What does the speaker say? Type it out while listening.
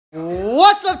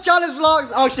What's up, Challenge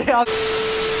Vlogs? Oh shit.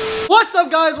 What's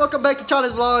up, guys? Welcome back to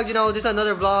Challenge Vlogs. You know, this is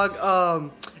another vlog.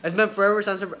 It's been forever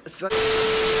since.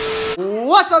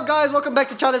 What's up, guys? Welcome back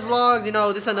to Challenge Vlogs. You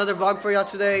know, this is another vlog for y'all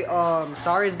today.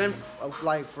 Sorry, it's been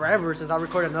like forever since I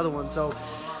recorded another one. So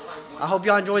I hope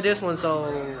y'all enjoyed this one.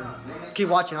 So keep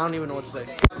watching. I don't even know what to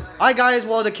say. Alright, guys.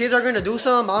 Well, the kids are gonna do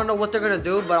some. I don't know what they're gonna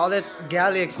do, but I'll let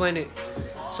Gally explain it.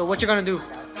 So what you gonna do?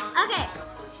 Okay,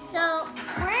 so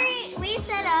we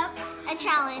set up a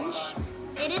challenge.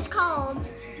 It is called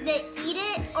the Eat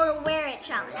It or Wear It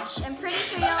challenge. I'm pretty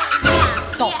sure y'all.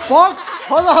 The fuck?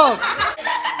 Hold on.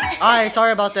 Alright,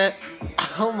 sorry about that.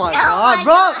 Oh my god,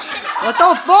 bro. What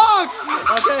the fuck?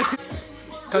 Okay.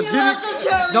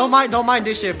 Continue. Don't mind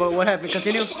this shit, but what happened?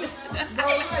 Continue.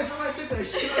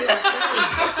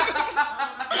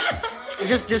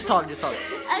 Just talk. Okay.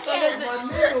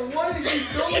 What is he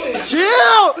doing?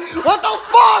 Chill! What the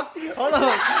fuck? Hold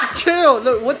on. Chill.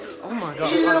 Look, what? Oh my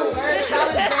god.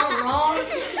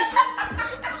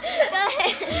 Go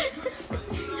ahead.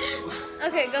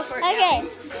 Okay, go for it. Okay,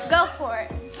 go for it.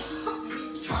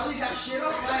 Charlie got shit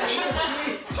up.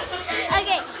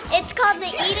 Okay, it's called the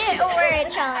Eat It or Wear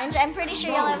It challenge. I'm pretty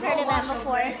sure y'all have heard of that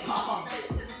before.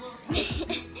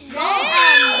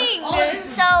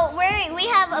 So we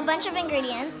have a bunch of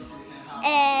ingredients,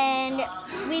 and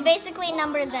we basically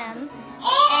numbered them,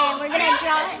 and we're gonna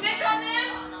draw.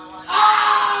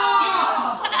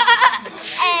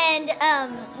 And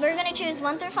we're gonna choose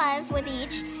 1 through 5 with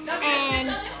each, and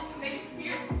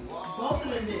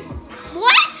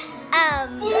what?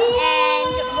 And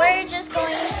we're just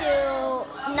going to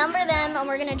number them, and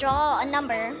we're gonna draw a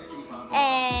number.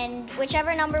 And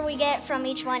whichever number we get from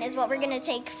each one is what we're going to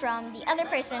take from the other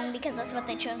person because that's what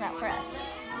they chose out for us.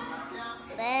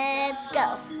 Let's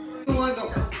go.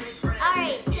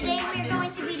 Alright, today we're going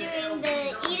to be doing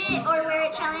the Eat It or Wear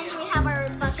It challenge. We have our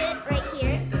bucket right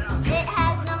here. It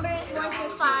has numbers 1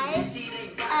 through 5.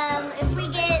 If we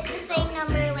get the same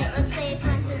number, like let's say for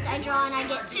instance I draw and I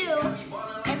get 2.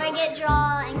 If I get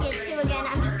draw and get 2 again,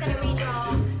 I'm just going to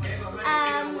redraw.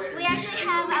 We actually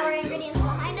have our ingredients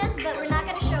behind us, but we're not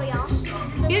going to show y'all.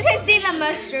 So You can see the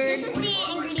mustard. This is the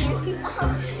ingredients.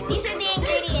 These are the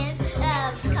ingredients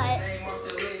cut.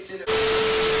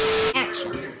 Action.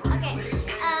 Okay.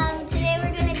 Today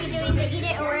we're going to be doing the Eat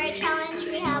It or Wear It challenge.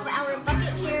 We have our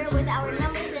bucket here with our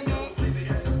numbers in it.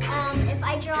 If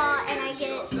I draw and I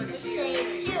get, let's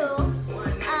say, 2,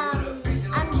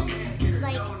 I'm just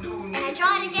like, and I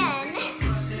draw it again,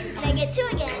 and I get 2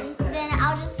 again, then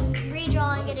I'll just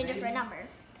redraw and get a different number.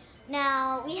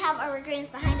 Now, we have our ingredients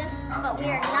behind us, but we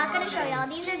are not going to show y'all.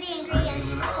 These are the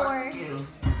ingredients for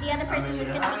the other person who's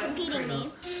going to be competing me.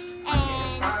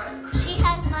 And she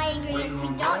has my ingredients. We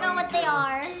don't know what they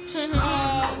are. And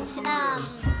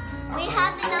we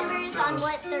have the numbers on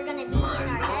what they're going to be in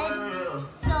our head.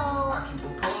 So,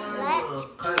 let's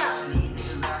go.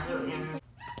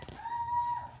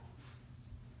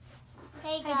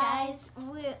 Hey guys,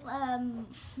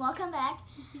 welcome back.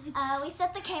 We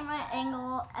set the camera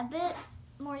angle a bit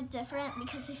more different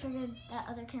because we figured that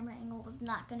other camera angle was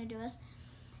not going to do us.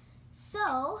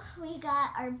 So we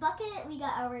got our bucket, we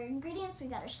got our ingredients, we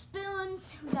got our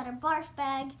spoons, we got our barf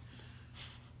bag.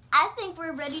 I think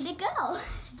we're ready to go.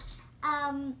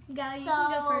 You can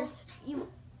go first.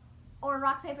 Or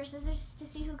rock, paper, scissors to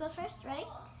see who goes first. Ready?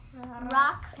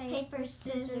 Rock, paper,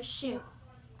 scissors, shoot. You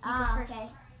go first. Okay.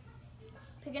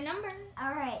 Pick a number.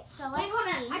 All right, so let's Wait, hold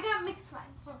see. on. I got mixed mine.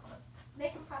 Hold on. They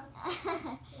can probably.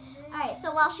 All right,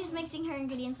 so while she's mixing her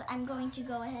ingredients, I'm going to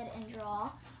go ahead and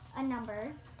draw a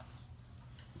number.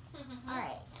 All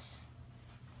right.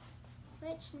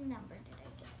 Which number did I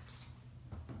get?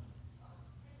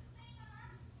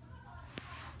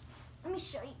 Let me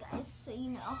show you guys so you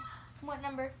know. What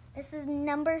number? This is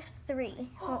number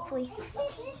 3, hopefully.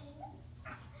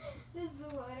 This is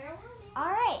what I wanted. All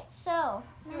right, so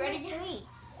You number ready?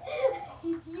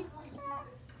 3.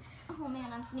 Oh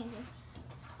man, I'm sneezing.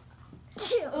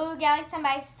 Ooh, Gally,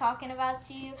 somebody's talking about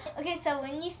you. Okay, so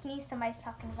when you sneeze, somebody's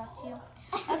talking about you.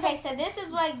 Okay, so this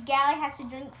is what Gally has to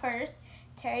drink first.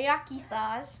 Teriyaki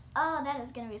sauce. Oh, that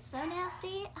is going to be so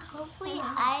nasty. Hopefully,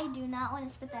 I do not want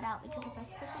to spit that out because if I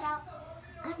spit that out,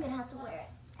 I'm going to have to wear it.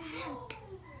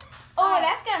 Oh, Alright,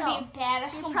 that's going to so be bad.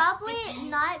 That's You're gonna probably be sticky.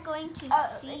 not going to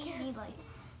Oh, see me like.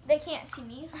 They can't see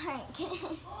me. Alright.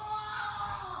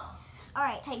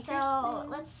 Alright, Take so your spoon.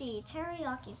 let's see.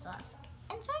 Teriyaki sauce.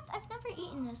 In fact, I've never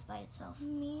eaten this by itself.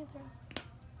 Me either.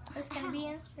 It's going to be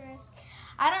interesting.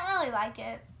 I don't really like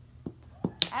it.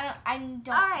 I don't.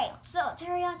 Alright, so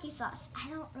teriyaki sauce. I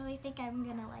don't really think I'm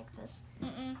going to like this.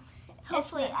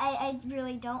 Hopefully, I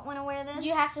really don't want to wear this.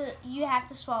 You have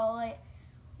to swallow it.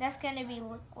 That's gonna be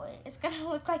liquid. It's gonna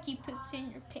look like you pooped in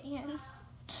your pants.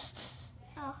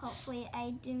 Oh, hopefully I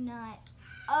do not.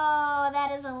 Oh,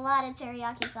 that is a lot of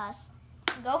teriyaki sauce.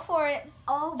 Go for it.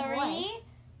 Oh, 3,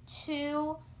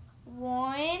 2,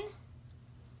 1.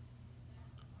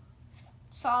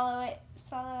 Swallow it.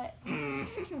 Swallow it. boy. Ew,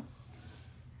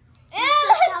 so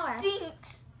it sour. stinks.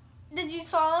 Did you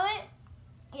swallow it?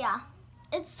 Yeah.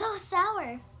 It's so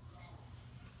sour.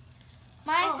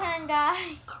 My Oh. turn,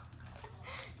 guy.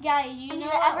 Guy, you Have know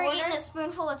you what ever order? eaten a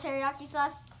spoonful of teriyaki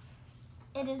sauce?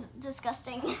 It is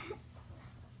disgusting.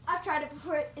 I've tried it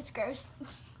before. It's gross.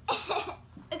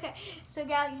 Okay, so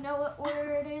Gal, you know what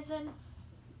order it is in?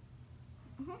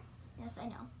 Yes, I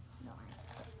know. Don't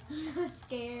worry. I'm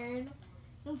scared.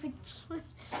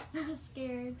 I'm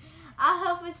scared. I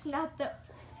hope it's not the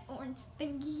orange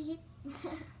thingy.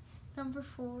 Number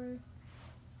 4.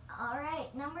 All right,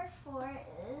 number 4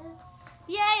 is.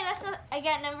 Yay, that's not. I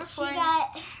got number 4. She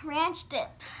got ranch dip.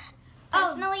 Oh.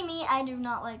 Personally, me, I do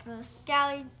not like this.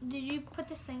 Gally, did you put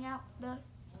this thing out? The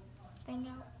thing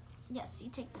out? Yes, you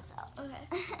take this out.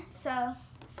 Okay. So,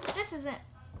 this isn't.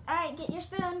 All right, get your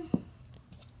spoon.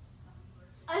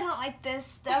 I don't like this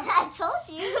stuff. I told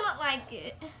I you. don't like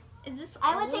it. Is this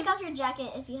I would old? take off your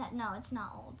jacket if you had. No, it's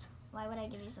not old. Why would I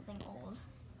give you something old?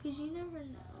 Because you never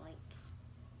know. Like,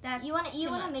 that's You want too to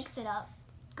much. mix it up.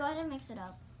 Go ahead and mix it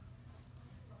up.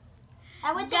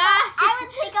 I would take Guy. off, I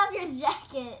would take off your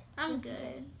jacket. I'm just in good.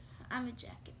 case. I'm a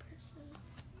jacket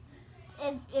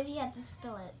person. If you had to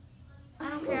spill it. I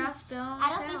don't care. I'll spill.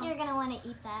 I don't think you're gonna want to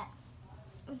eat that.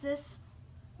 Is this?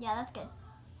 Yeah, that's good.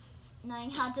 Knowing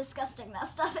how disgusting that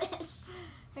stuff is.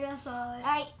 I guess I'll. All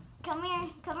right, come here.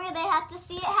 Come here. They have to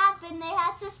see it happen. They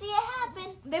have to see it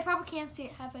happen. They probably can't see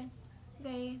it happen.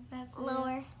 Okay, that's it.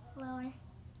 Lower, lower.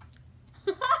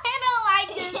 I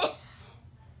don't like it.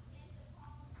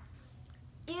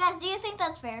 You guys, do you think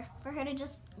that's fair for her to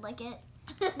just lick it?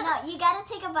 No, you gotta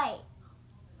take a bite.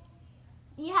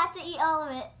 You have to eat all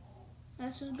of it.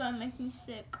 This is gonna make me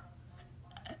sick.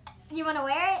 You wanna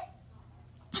wear it?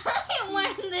 I ain't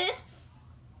wearing this.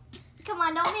 Come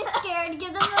on, don't be scared.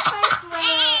 Give them the first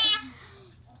wear.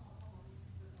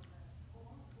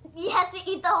 You have to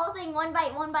eat the whole thing, one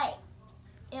bite, one bite.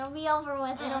 It'll be over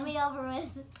with. It'll be over with.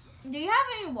 Do you have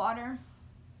any water?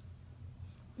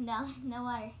 No, no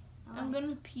water. No I'm water.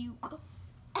 gonna puke.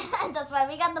 That's why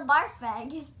we got the barf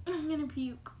bag. I'm gonna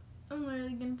puke. I'm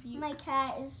literally gonna puke. My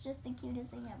cat is just the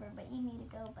cutest thing ever, but you need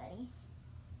to go, buddy.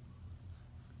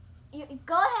 You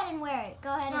go ahead and wear it. Go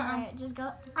ahead and wear it. Just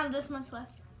go. I have this much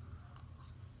left.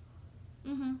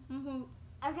 Mhm.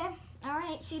 Okay. All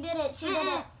right. She did it. She did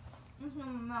it.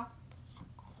 No.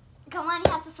 Come on,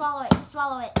 you have to swallow it. Just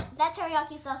swallow it. That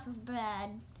teriyaki sauce was bad.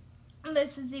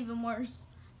 This is even worse.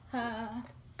 Go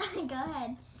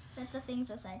ahead. Set the things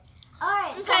aside. All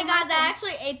right. Okay, so guys, my I turn.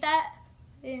 actually ate that.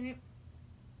 And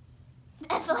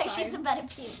I feel like Sorry. she's about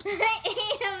to puke.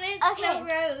 it's Okay. so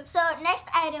gross. So next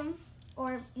item,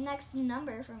 or next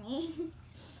number for me.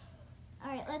 All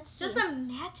right, let's see. Just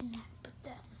imagine that, but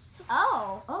that is.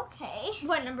 Oh, okay.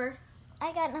 What number?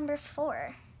 I got number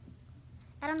 4.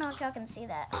 I don't know if y'all can see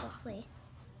that. Hopefully.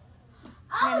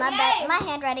 Oh, My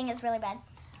handwriting is really bad.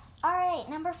 All right,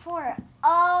 number 4.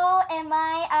 Oh, and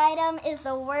my item is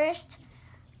the worst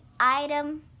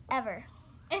item ever.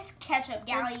 It's ketchup,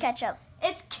 Gally. It's ketchup.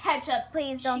 It's ketchup.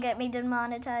 Please don't get me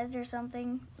demonetized or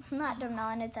something. Not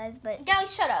demonetized, but Gally,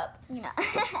 shut up. you know.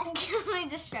 Gally,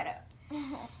 just shut up.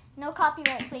 No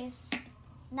copyright, please.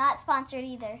 Not sponsored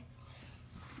either.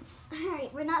 All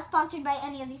right, we're not sponsored by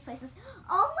any of these places.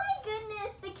 Oh my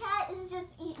goodness, the cat is just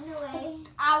eating away.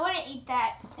 I wouldn't eat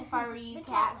that if I were you, The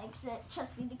cat. cat likes it.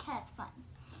 Trust me, the cat's fun.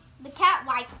 The cat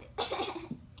likes it.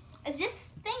 Is this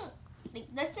thing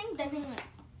doesn't even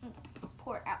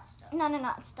pour out stuff. No,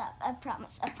 stop. I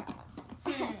promise.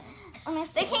 Let me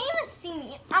see. They can't even see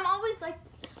me. I'm always like,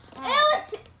 ew,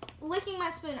 it's licking my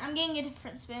spoon. I'm getting a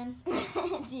different spoon.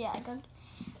 Yeah, go.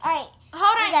 All right,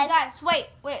 Hold on, You guys- guys. Wait.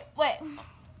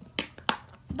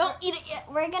 Don't eat it yet.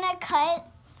 we're gonna cut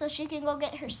so she can go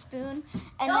get her spoon,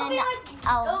 and It'll then be like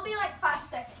I'll. it'll be like 5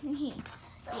 seconds.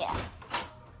 Yeah.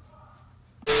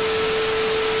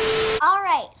 All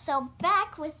right, so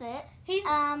back with it. He's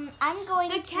I'm going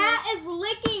the to. cat is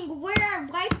licking where I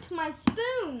wiped my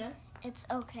spoon. It's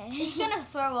okay. He's gonna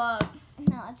throw up.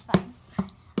 No, it's fine.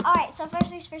 All right, so first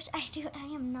things first. I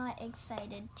am not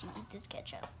excited to eat this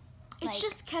ketchup. It's Like,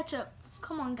 just ketchup.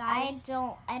 Come on, guys.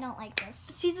 I don't like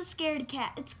this. She's a scared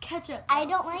cat. It's ketchup. I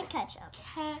girl. don't like ketchup.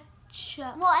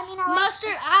 Ketchup. Well, I mean, I like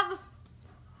Mustard.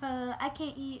 I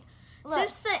can't eat. Look,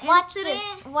 Since the watch incident,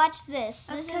 this. Watch this.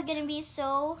 of This is ketchup- gonna be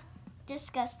so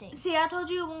disgusting. See, I told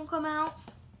you it won't come out.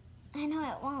 I know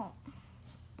it won't.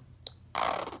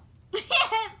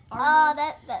 Oh,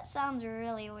 that sounds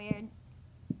really weird.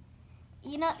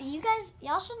 You know,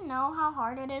 y'all should know how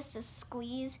hard it is to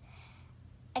squeeze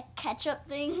a ketchup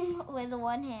thing with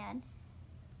one hand.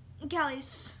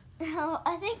 Guys. No,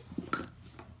 I think,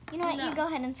 you know what, No. you go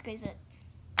ahead and squeeze it.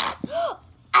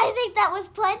 I think that was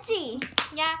plenty.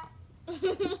 Yeah.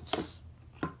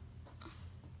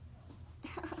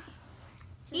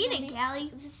 Eat it,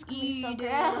 Gally. This is gonna be so Eat it.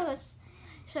 gross.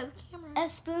 Show the camera. A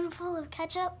spoonful of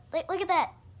ketchup? Like, look at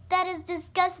that. That is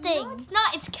disgusting. No, it's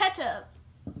not. It's ketchup.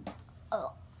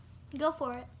 Oh, Go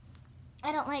for it.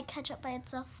 I don't like ketchup by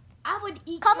itself. I would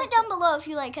eat Comment ketchup. down below if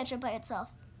you like ketchup by itself.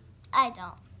 I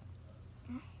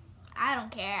don't. I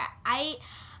don't care.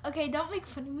 Okay, don't make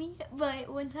fun of me. But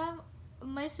one time,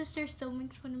 my sister still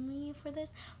makes fun of me for this.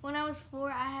 When I was 4,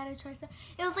 I had to try some.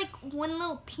 It was like one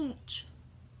little pinch.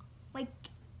 Like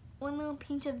one little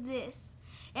pinch of this.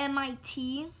 And my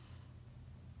tea.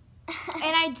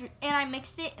 And I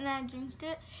mixed it and I drank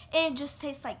it. And it just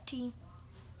tastes like tea.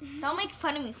 Don't make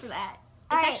fun of me for that.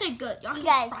 It's Alright, actually good. Y'all you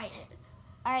can guys. try it.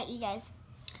 All right, you guys.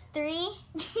 3,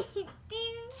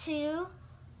 2,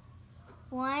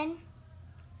 1.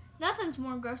 Nothing's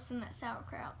more gross than that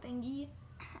sauerkraut thingy.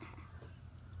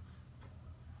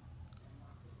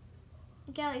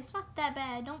 Gally, it's not that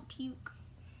bad. Don't puke.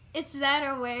 It's that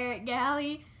or wear it,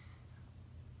 Gally.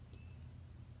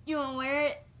 You want to wear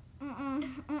it?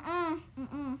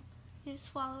 You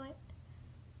just swallow it.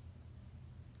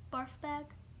 Barf bag.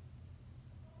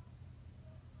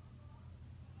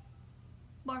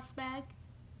 Barf bag.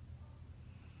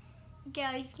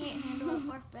 Gally, if you can't handle a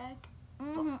barf bag,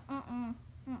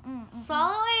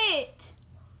 swallow it.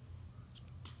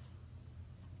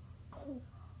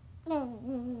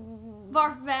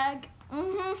 Barf bag.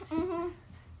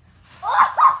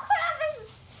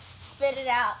 Spit it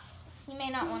out. You may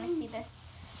not want to see this.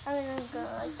 I'm gonna go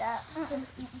like that.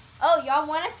 Oh, y'all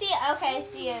want to see it? Okay,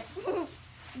 see it.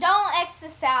 Don't X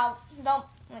this out. Don't.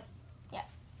 Yeah.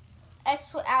 X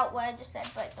out what I just said,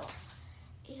 but don't.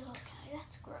 Ew, okay,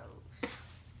 that's gross.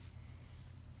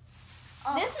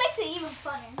 Oh. This makes it even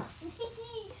funner.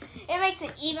 It makes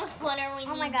it even funner when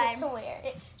Oh you my get God. to wear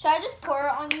it. Should I just pour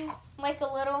it on you like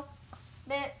a little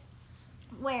bit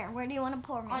Where do you want to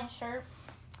pour me? on your shirt?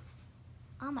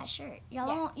 On my shirt. Yeah.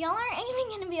 Y'all aren't even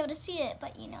gonna be able to see it,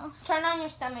 but you know. Turn on your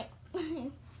stomach.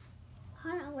 Hold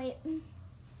on, wait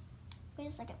a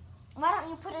second. Why don't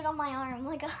you put it on my arm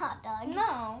like a hot dog?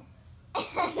 No.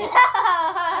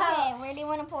 Okay, where do you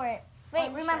want to pour it? Wait,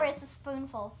 On your remember shirt. it's a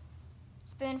spoonful.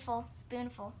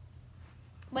 Spoonful.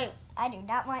 Wait, I do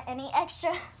not want any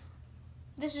extra.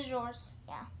 this is yours.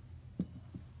 Yeah.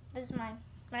 This is mine,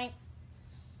 right?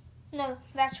 No,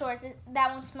 that's yours.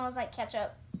 That one smells like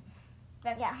ketchup.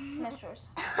 That's yours.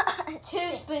 2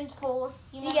 spoonfuls.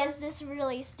 You guys, this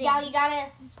really stinks. Yeah, you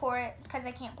gotta pour it because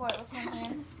I can't pour it with my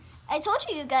hand. I told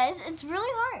you guys, it's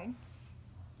really hard.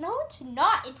 No, it's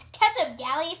not. It's ketchup,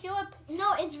 Gally. If you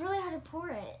No, it's really hard to pour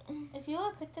it.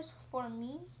 would pick this for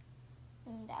me,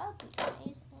 that would be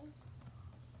amazing.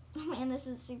 Oh man, this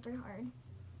is super hard.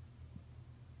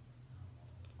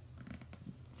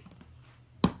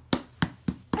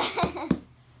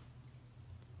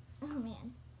 Oh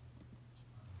man.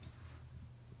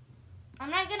 I'm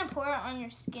not gonna pour it on your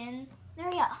skin. There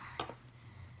we go.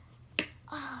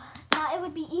 Oh, now it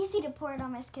would be easy to pour it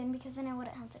on my skin because then I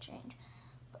wouldn't have to change.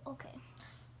 But okay.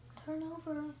 Turn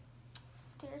over.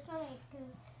 There's no.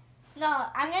 No,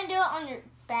 I'm gonna do it on your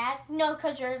back. No,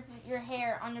 cause your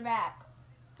hair on your back.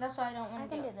 That's why I don't I want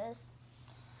to can do do it. this.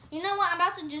 You know what? I'm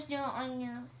about to just do it on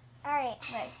your All right.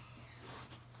 legs.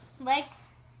 Legs.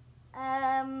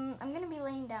 I'm gonna be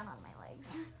laying down on my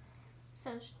legs.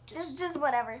 So Just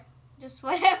whatever. just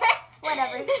whatever.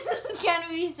 Whatever. This is gonna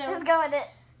be so. Just go with it.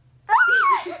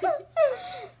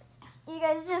 You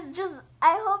guys, just.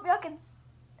 I hope y'all can.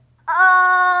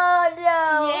 Oh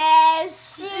no!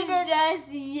 Yes, She she did- just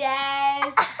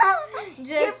yes, You're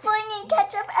just flinging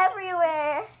ketchup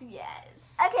everywhere.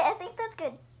 yes. Okay, I think that's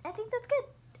good. I think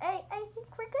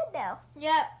we're good now.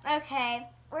 Yep. Okay.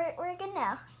 We're good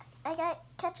now. I got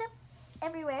ketchup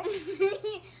everywhere.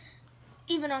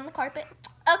 Even on the carpet.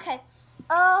 Okay.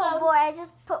 Oh So- boy, I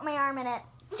just put my arm in it.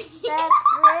 That's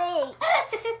great.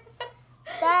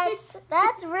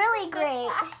 That's really great.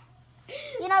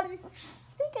 You know,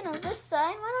 speaking of this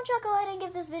sign, why don't y'all go ahead and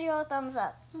give this video a thumbs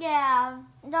up? Yeah.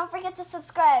 And don't forget to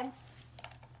subscribe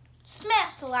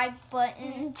Smash the like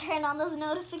button. and turn on those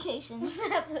notifications.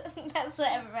 That's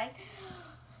what everybody.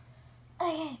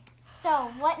 Okay, so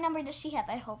what number does she have?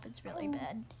 I hope it's really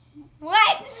bad.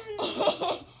 What?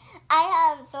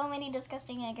 I have so many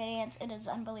disgusting ingredients. It is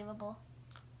unbelievable.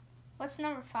 What's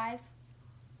number 5?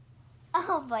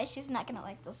 Oh boy, she's not gonna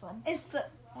like this one. It's the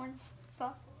orange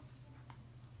sauce.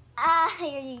 Ah,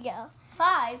 here you go.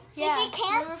 5. See, she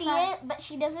can't see it, but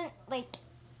she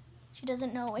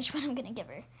doesn't know which one I'm gonna give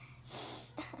her.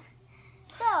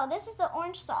 So this is the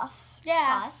orange sauce.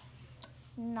 Sauce.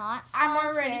 Not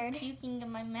sponsored. I'm already puking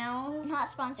in my mouth.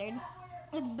 Not sponsored.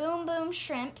 It's Boom Boom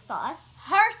Shrimp Sauce.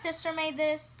 Her sister made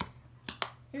this.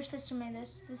 Your sister made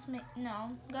this. No,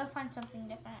 go find something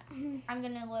different. I'm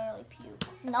gonna literally puke.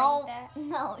 if I eat that.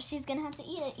 No, she's gonna have to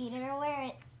eat it or wear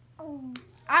it.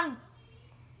 I'm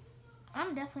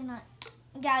definitely not.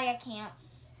 Gally, I can't.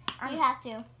 You have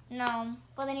to. No.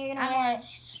 Well, then you're gonna I'm wear allergic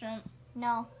it. to shrimp.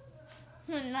 No.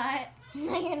 I'm not.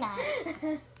 No, you're not.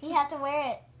 You have to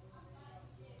wear it.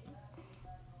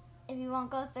 If you won't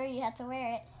go through, you have to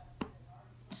wear it.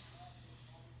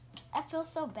 I feel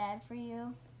so bad for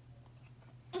you.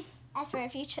 I swear,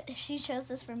 if she chose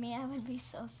this for me, I would be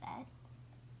so sad.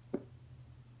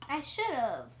 I should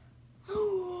have.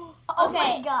 Oh Okay,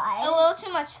 my god. a little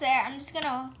too much there. I'm just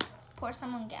gonna pour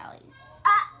some on Gally's.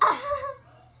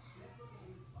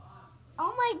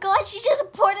 Oh my god, she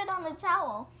just poured it on the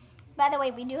towel. By the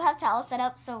way, we do have towels set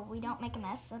up so we don't make a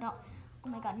mess. So don't. Oh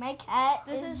my god, my cat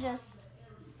is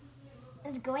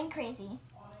going crazy.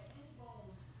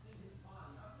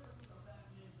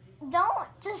 Don't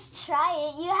just try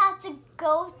it. You have to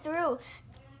go through.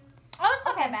 Oh, it's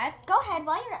not that bad. Go ahead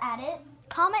while you're at it.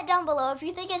 Comment down below if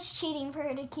you think it's cheating for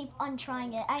her to keep on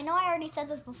trying it. I know I already said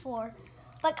this before,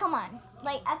 but come on.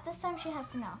 Like, at this time, she has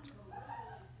to know.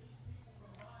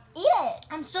 Eat it.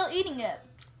 I'm still eating it.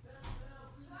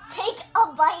 Take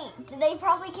a bite. They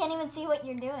probably can't even see what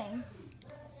you're doing.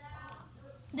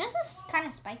 This is kind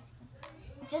of spicy.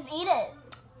 Just eat it.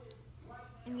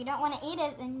 If you don't want to eat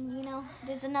it, then, you know,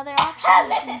 there's another option.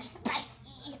 This is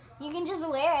spicy. You can just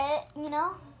wear it, you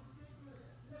know?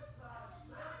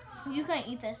 You can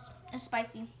eat this. It's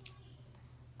spicy.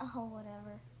 Oh,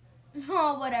 whatever.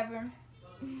 Oh, whatever.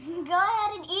 Go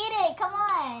ahead and eat it. Come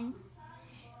on.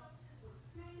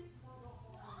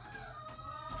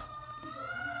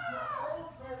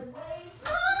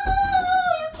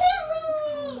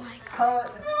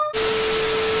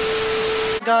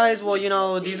 Guys, well, you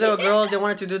know, these little girls, they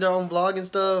wanted to do their own vlog and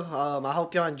stuff. I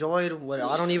hope y'all enjoyed.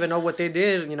 I don't even know what they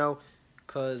did, you know,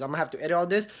 because I'm going to have to edit all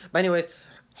this. But anyways,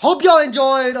 hope y'all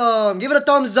enjoyed. Give it a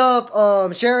thumbs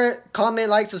up. Share it, comment,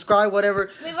 like, subscribe,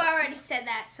 whatever. We've already said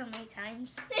that so many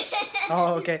times.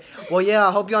 Oh, okay. Well, yeah,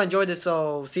 I hope y'all enjoyed this.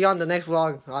 So, see you on the next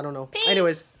vlog. I don't know. Peace.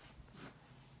 Anyways.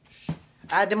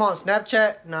 Add them on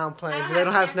Snapchat. No, I'm playing. I don't They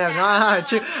don't have have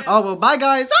Snapchat. Snapchat. Oh, well, bye,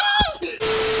 guys.